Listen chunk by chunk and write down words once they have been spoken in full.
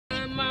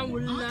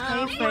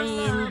Hi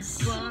friends.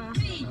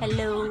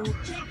 Hello.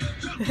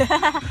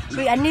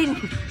 Uy, anin?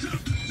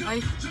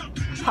 Ay.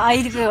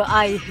 Ay, dito.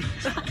 Ay.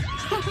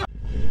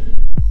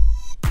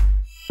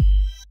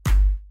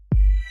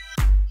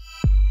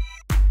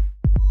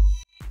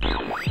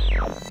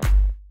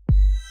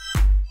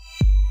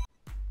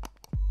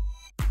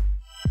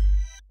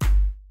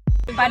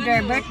 Father,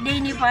 birthday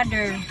ni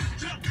Father.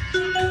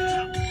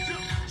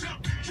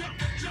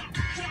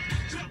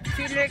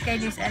 Filler kay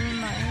this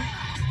animal.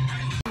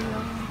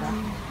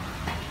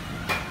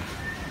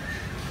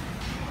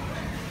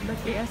 Ba't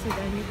kaya sa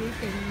dami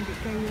dito? Hindi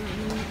kayo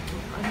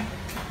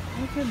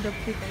ano sa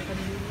dapit ang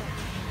kanila?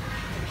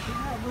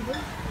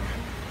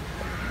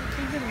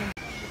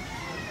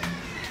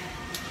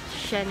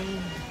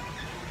 Sharon.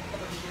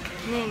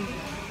 Ning.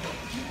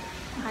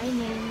 Hi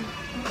Ning.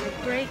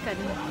 Pray ka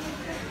mo.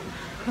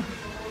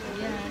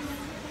 Yes.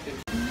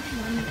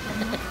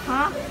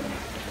 Ha?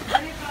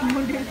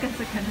 Model ka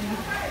sa kanila.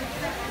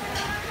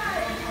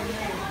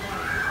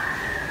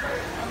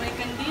 May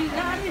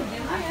kandila.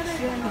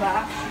 Action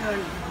ba?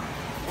 Action.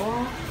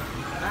 Oh.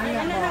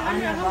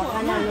 Anak ko.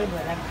 Kanali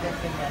ba?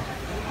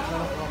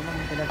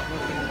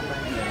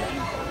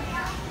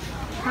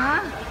 Ha?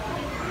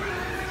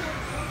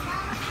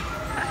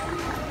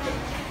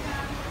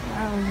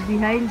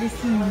 Behind the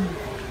scene.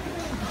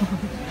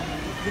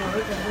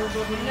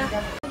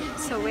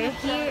 So we're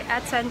here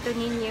at Santo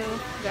Niño,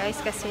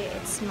 guys, kasi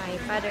it's my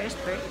father's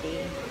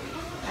birthday.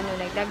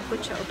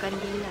 Nagdagpot siya o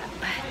kandila.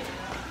 But,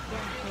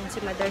 yeah, yun si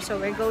mother. So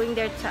we're going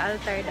there sa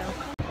altar daw.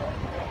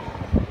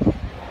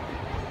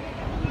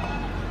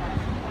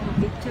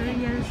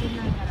 Pictorial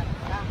sila.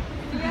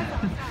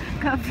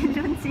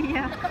 Kapilon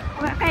siya.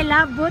 Wala kay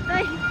labot,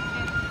 ay.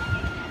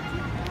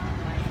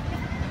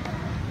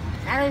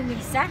 Ano,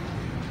 Misa?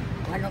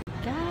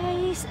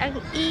 Guys,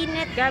 ang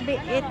init. Grabe,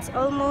 it's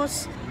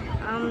almost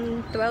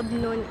 12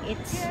 noon.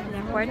 It's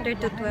quarter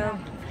to 12.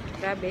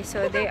 Grabe.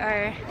 So they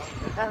are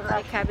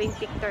like having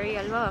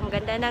pictorial. Wow, ang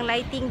ganda ng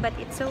lighting, but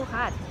it's so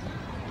hot.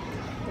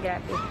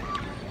 Grabe.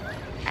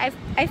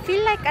 I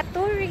feel like a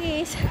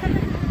tourist.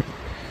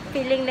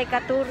 Feeling like a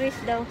tourist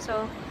daw.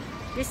 So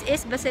this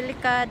is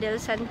Basilica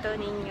del Santo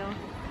Niño.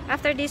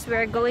 After this,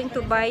 we're going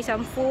to buy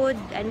some food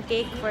and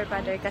cake for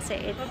Father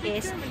kasi it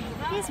is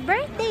his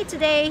birthday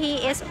today.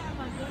 He is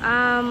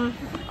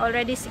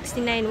already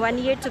 69, 1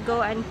 year to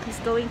go, and he's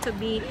going to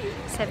be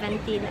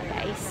 17,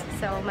 guys.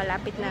 So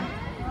malapit na.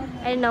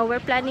 I know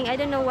we're planning. I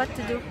don't know what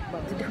to do,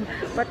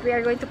 but we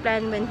are going to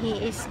plan when he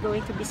is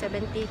going to be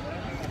 70.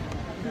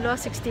 Lo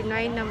 69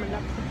 na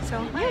malapit.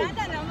 So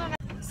yeah.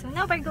 So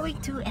now we're going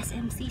to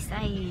SMC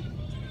side.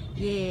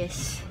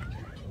 Yes.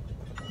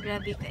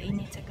 Grabe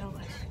kainit sa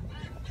gawas.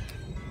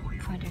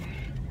 Father.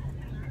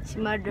 Si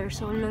mother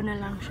solo na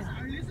lang siya.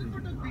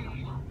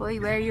 Boy,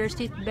 wear your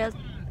seatbelt.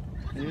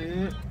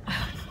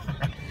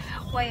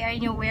 Why are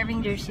you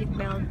wearing their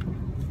seatbelt?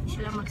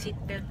 Sila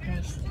mag-seatbelt,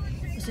 guys.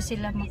 Gusto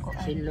sila magkuan.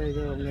 Sila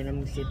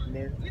yung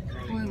mag-seatbelt.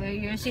 Wear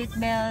your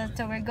seatbelt.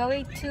 So we're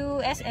going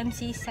to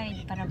SMC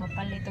side para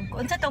mapalit.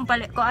 Kung sa itong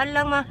palit, kuan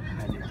lang ma.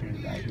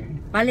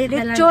 Palit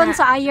na lang lechon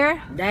sa ayer.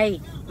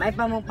 Day, may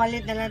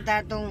pamupalit na lang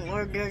tatong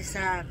order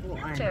sa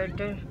kuan. Sa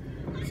order.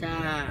 Sa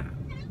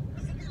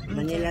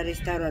Manila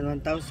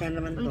Restaurant,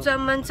 1,000 naman to. Unsa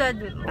man sad?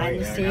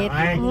 Pansit.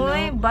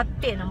 Uy,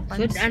 bati ng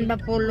pansit. Sudan ba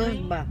pulos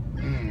ba?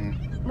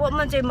 Wa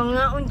man say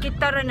mga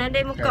kita ra na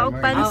day mo kaog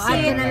Oh, pansit.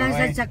 ato na lang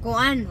sa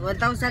kuan.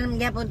 1,000 naman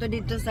gyapon to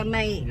dito sa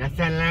may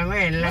Nasal lang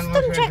lang.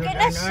 Gusto check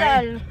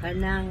inasal.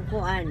 kanang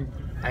kuan.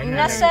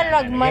 Inasal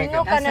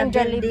lagmano ka ng Nasa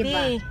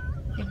Jollibee.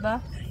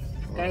 Diba?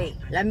 Kay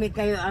lami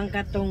kayo ang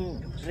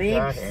katong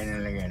ribs.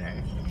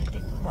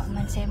 Wa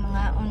man say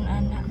mga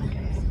anak.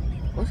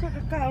 Usa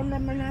ka kaon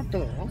naman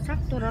nato. O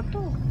sakto ra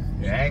to.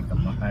 Eh,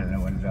 kamahal na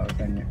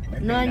 1,000 niya.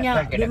 No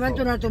nya, di man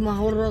to na to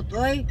mahurot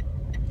oy.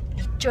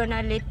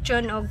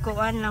 Lechon o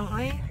kuan lang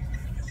oy.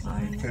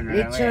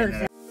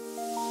 Lechon.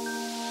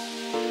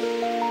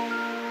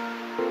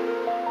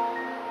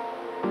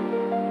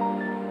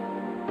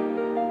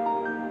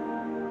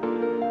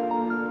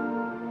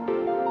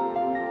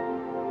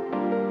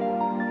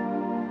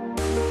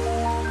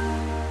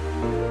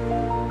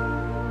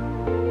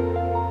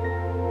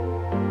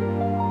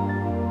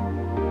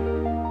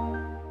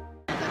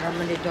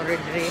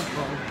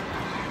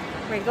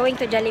 We're going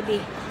to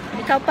Jollibee.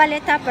 Ikaw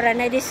palit ha para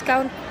na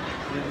discount.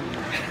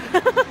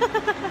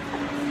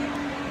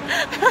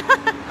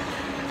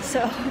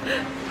 So,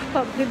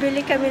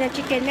 bibili kami ng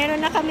chicken.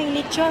 Meron na kaming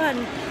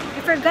lechon. I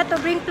forgot to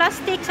bring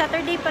plastic.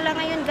 Saturday pala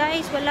ngayon,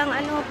 guys. Walang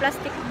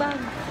plastic bag.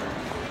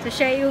 So,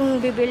 siya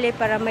yung bibili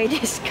para may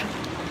discount.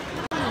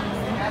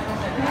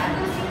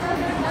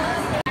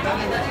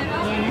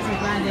 Yan na si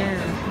Father.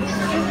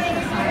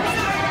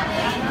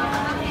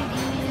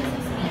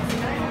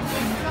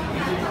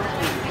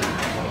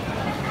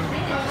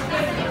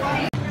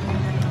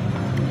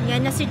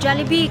 Yan na si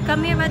Jollibee.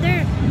 Come here,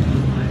 mother.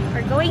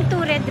 We're going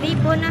to Red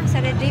Ribbon na. Sa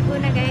Red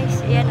Ribbon na,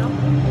 guys. Ayan, oh.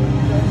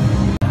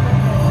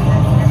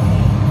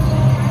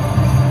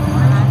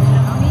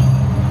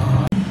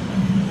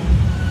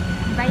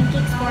 Buying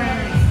cakes for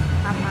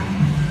Papa.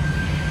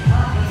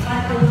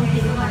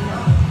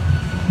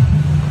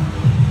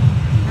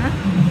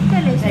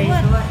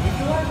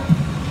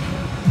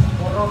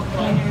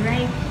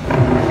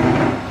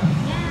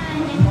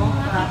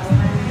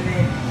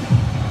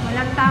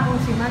 Wow,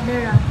 si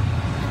Mother ah.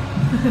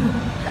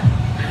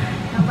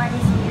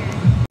 Nobody's here.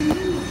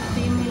 Ito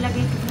yung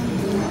nilagay ko sa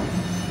dito.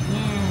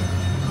 Yan.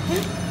 Okay?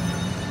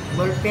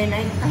 Ballpen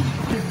ay.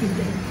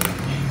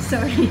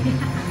 Sorry.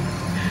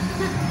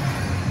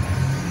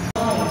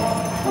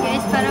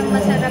 Guys, parang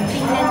masarap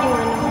tingnan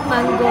yung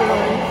mango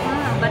roll.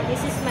 But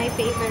this is my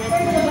favorite.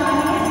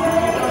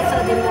 And also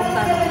the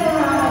mocha.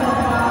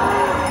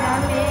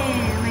 Dami.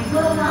 Oh my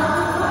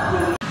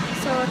God.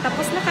 So,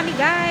 tapos na kami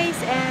guys.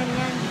 And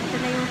yan, ito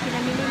na yung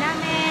pinamili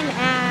namin.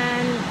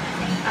 And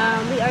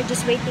we are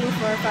just waiting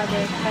for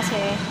father.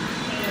 Kasi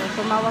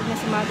tumawag na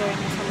si mother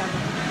na sa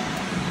labas.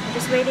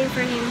 Just waiting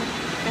for him.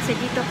 Kasi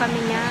dito kami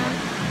niya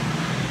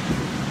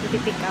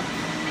i-pick up.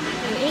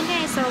 Ang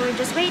ingay. So, we're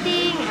just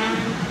waiting.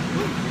 And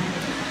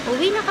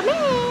uwi na kami.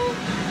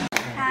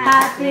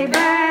 Happy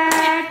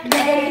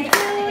birthday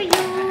to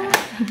you.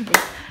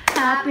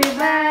 Happy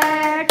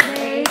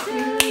birthday to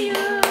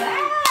you.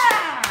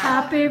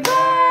 Happy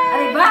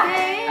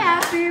birthday.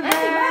 Happy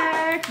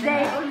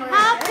birthday.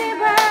 Happy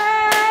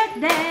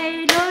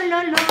birthday.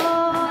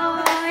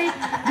 Loloy.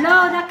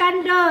 Blow the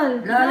candle.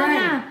 Blow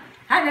na.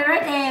 Happy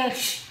birthday!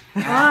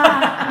 Oh,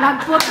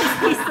 nagputis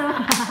piso.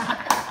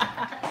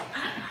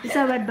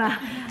 Isabad ba?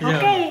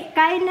 Okay,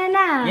 kain na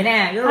na.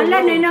 Ala,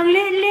 nanang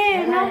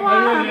lili.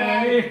 Nawa.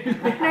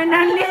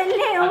 Nanang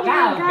lili. Oh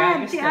my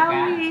God, si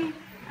Awi.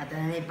 At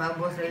ano yung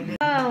pabos rin?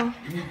 Oh,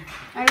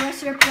 I was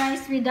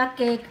surprised with the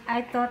cake.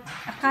 I thought,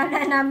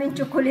 akala namin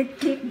chocolate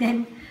cake,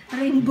 then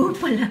rainbow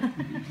pala.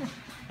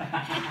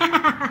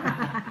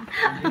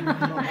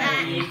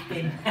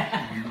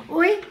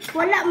 Uy,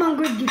 wala mang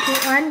good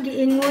gituan.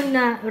 Giingon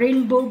na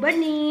rainbow ba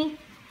ni?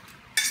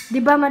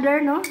 Di ba,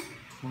 Mother, no?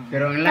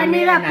 Pero ang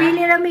lami Kanira, na.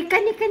 pili rami.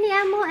 Kani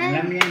amo eh.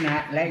 Ang lami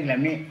na. Laing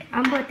lami.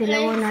 Ambo,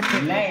 tilawin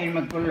natin. Lain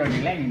magkulo.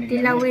 Lain.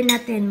 Tilawin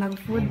natin.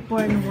 Mag-food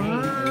porn.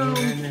 Wow.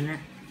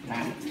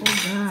 Oh,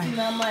 God.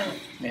 Naman.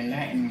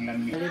 Lain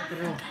lami.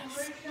 Litro.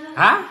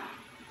 Ha?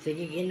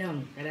 Sige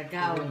inom. Kada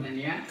kaon.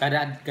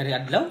 Kada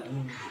adlaw?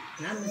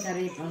 Naman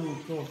sarip ang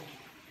muko.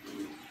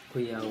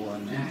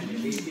 Kuyawan.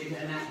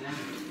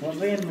 Huwag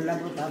ba yan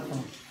malabot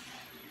ako.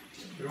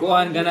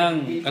 Kuan ka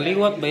ng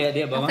kaliwat ba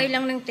di ba? Okay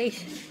lang ng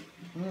taste.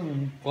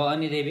 Kuan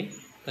ni Debbie?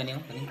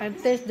 Kaniyo? I've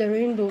tasted the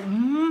rainbow.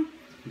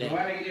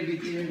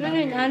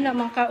 Ngayon, anak,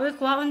 mga uy,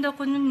 kuhaan daw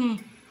ko nun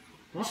eh.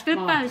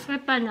 Skripan,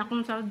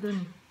 akong sa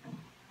dun.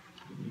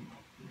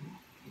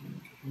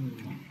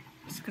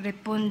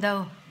 Skripon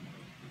daw.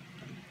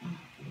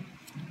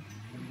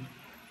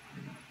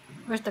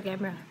 Where's the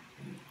camera?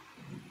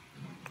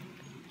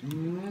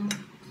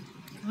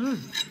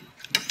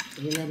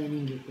 Ila na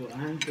yung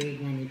gikuan. Pig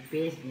nga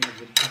nipis.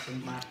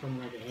 Patong-patong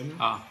na rin.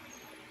 Ah.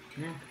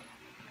 Na.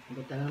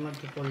 Buta na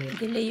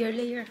mag-chocolate.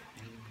 Layer.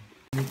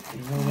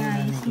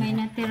 Guys, may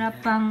natira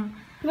pang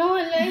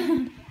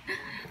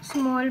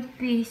small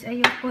piece.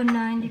 Ayoko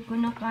na, hindi ko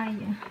na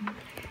kaya.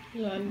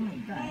 Oh my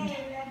God.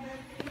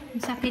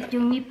 Sakit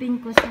yung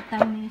ngipin ko sa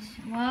tamis.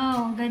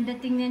 Wow, ang ganda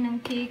tingnan ng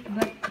cake,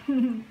 but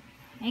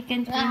I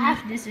can't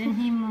finish this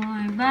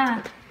anymore. Ba,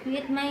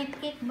 eat my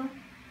cake ba?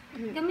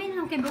 Gamin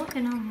lang kay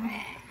Bote na mo.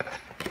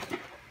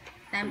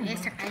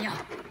 Tamis sa kayo.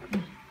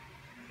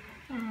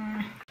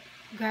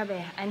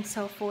 Grabe, I'm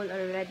so full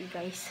already,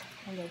 guys.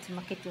 And then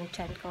sumakit yung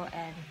chan ko,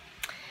 and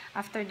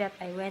after that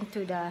I went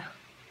to the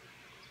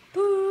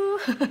poo.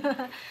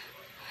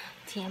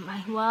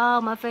 TMI.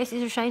 Wow, my face is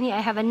so shiny. I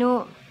have a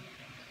new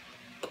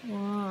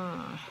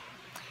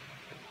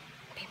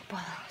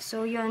pimple.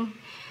 So yun,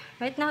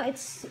 right now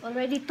it's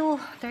already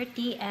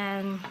 2:30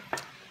 and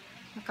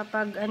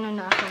nakapag ano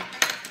na ako,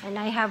 and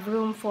I have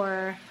room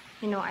for,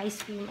 you know, ice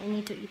cream. I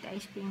need to eat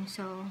ice cream,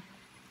 so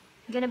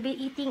I'm gonna be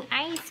eating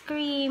ice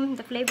cream.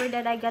 The flavor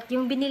that I got,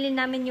 yung binili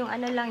namin yung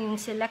ano lang, yung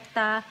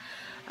Selecta,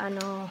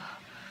 ano,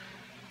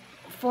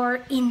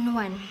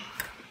 4-in-1.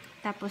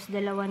 Tapos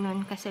dalawa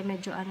nun kasi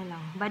medyo ano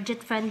lang,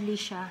 budget friendly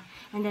siya.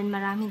 And then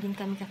marami din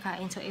kami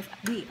kakain. So if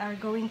we are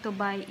going to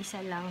buy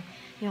isa lang,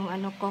 yung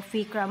ano,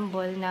 coffee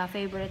crumble na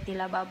favorite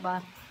nila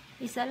Baba,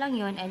 isa lang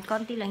yun, and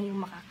konti lang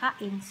yung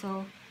makakain.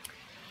 So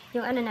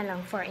yung ano na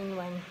lang,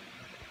 4-in-1.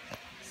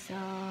 So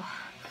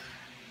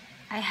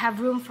I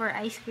have room for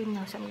ice cream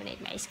now, so I'm gonna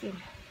eat my ice cream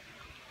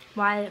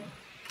while,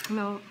 you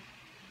know,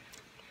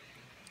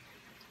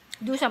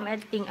 do some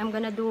editing. I'm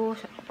gonna do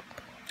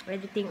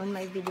editing on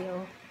my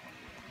video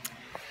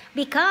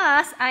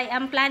because I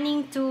am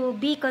planning to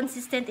be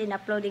consistent in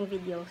uploading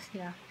videos.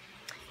 Yeah,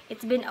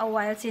 it's been a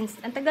while since,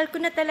 ang tagal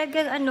ko na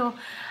talagang ano,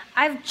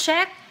 I've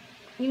checked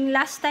yung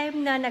last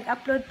time na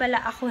nag-upload pala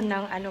ako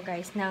ng ano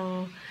guys,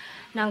 ng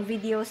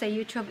video sa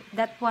YouTube.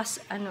 That was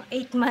ano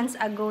 8 months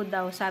ago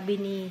daw, sabi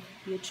ni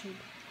YouTube.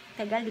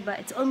 Tagal, diba?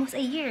 It's almost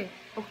a year.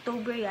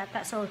 October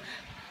yata. So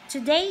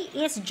today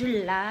is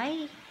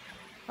July.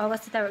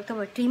 August, September,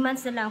 October. 3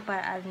 months na lang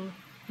para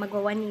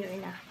magwa 1 year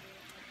na.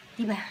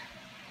 Diba?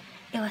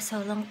 It was so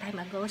long time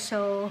ago.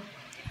 So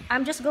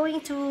I'm just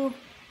going to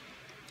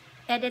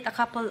edit a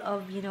couple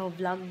of, you know,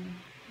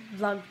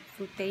 vlog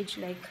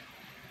footage, like,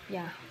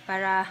 yeah,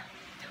 para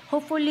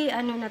hopefully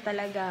ano na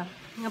talaga,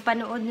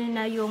 napanood nyo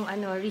na yung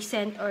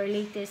recent or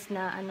latest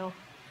na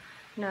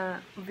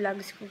na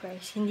vlogs ko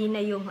guys. Hindi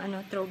na yung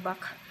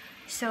throwback.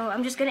 So,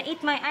 I'm just gonna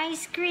eat my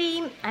ice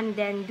cream and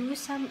then do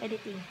some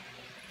editing.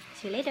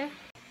 See you later.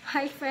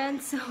 Hi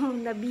friends! So,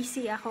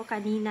 na-busy ako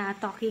kanina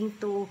talking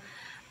to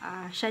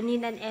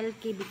Shanin and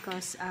LK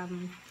because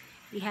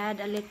we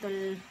had a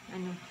little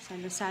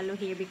salo-salo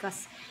here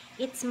because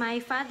it's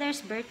my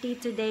father's birthday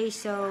today.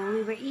 So,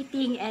 we were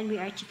eating and we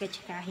are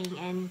chika-chikahin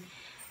and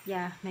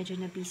yeah, medyo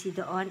na-busy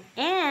doon.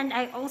 And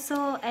I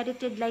also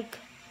edited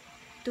like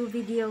 2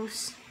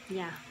 videos.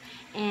 Yeah.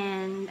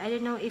 And I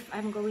don't know if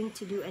I'm going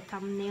to do a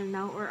thumbnail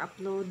now or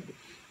upload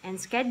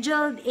and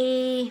scheduled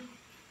a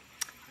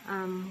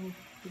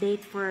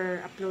date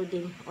for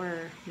uploading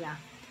or yeah,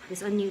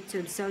 this on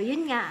YouTube. So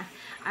yun nga,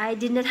 I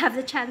did not have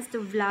the chance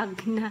to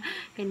vlog na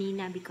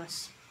kanina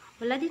because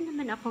wala din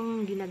naman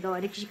akong ginagawa.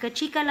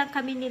 Chika-chika lang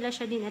kami nila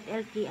Sharon at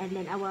LK and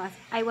then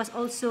I was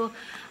also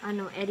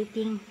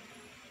editing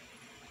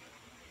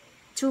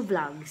 2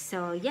 vlogs.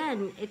 So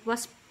yan, it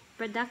was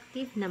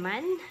productive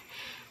naman.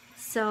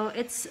 So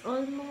it's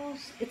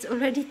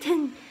already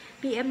 10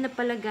 PM na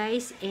pala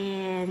guys,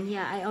 and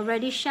yeah, I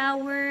already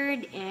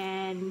showered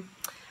and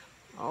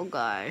oh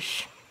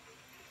gosh,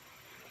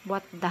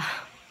 what the,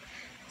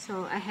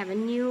 so I have a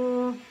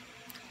new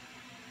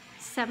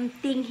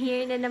something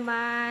here na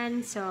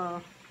naman.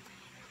 So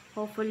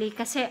hopefully,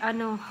 kasi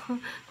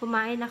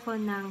kumain ako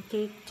ng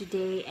cake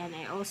today and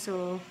I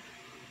also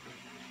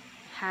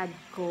had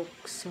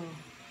Coke. So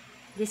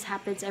this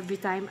happens every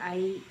time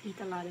I eat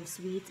a lot of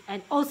sweets. And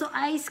also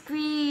ice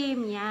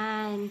cream.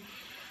 Yan.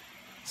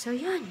 So,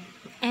 yun.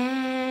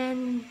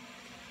 And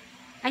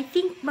I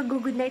think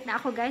mag-good night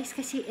na ako guys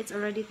kasi it's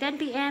already 10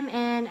 PM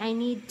and I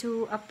need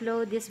to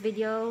upload this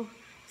video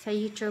sa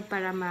YouTube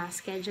para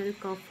ma-schedule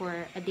ko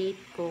for a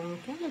date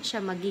kung kailan siya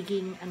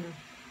magiging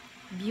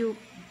view.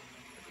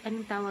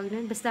 Anong tawag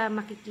nun? Basta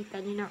makikita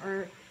niyo na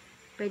or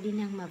pwede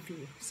nang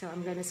ma-view. So,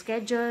 I'm gonna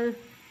schedule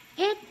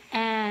it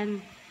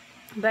and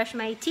brush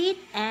my teeth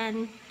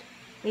and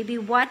maybe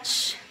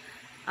watch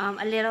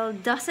a little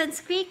Dawson's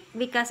Creek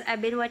because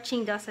I've been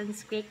watching Dawson's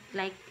Creek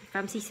like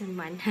from season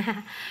 1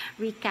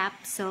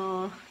 recap.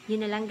 So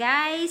yun na lang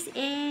guys,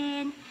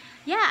 and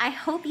yeah, I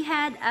hope you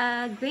had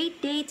a great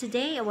day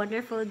today, a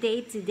wonderful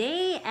day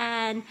today,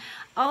 and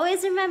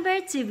always remember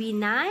to be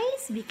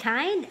nice, be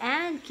kind,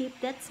 and keep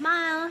that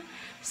smile.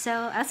 So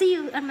I'll see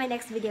you on my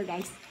next video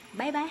guys.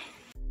 Bye bye.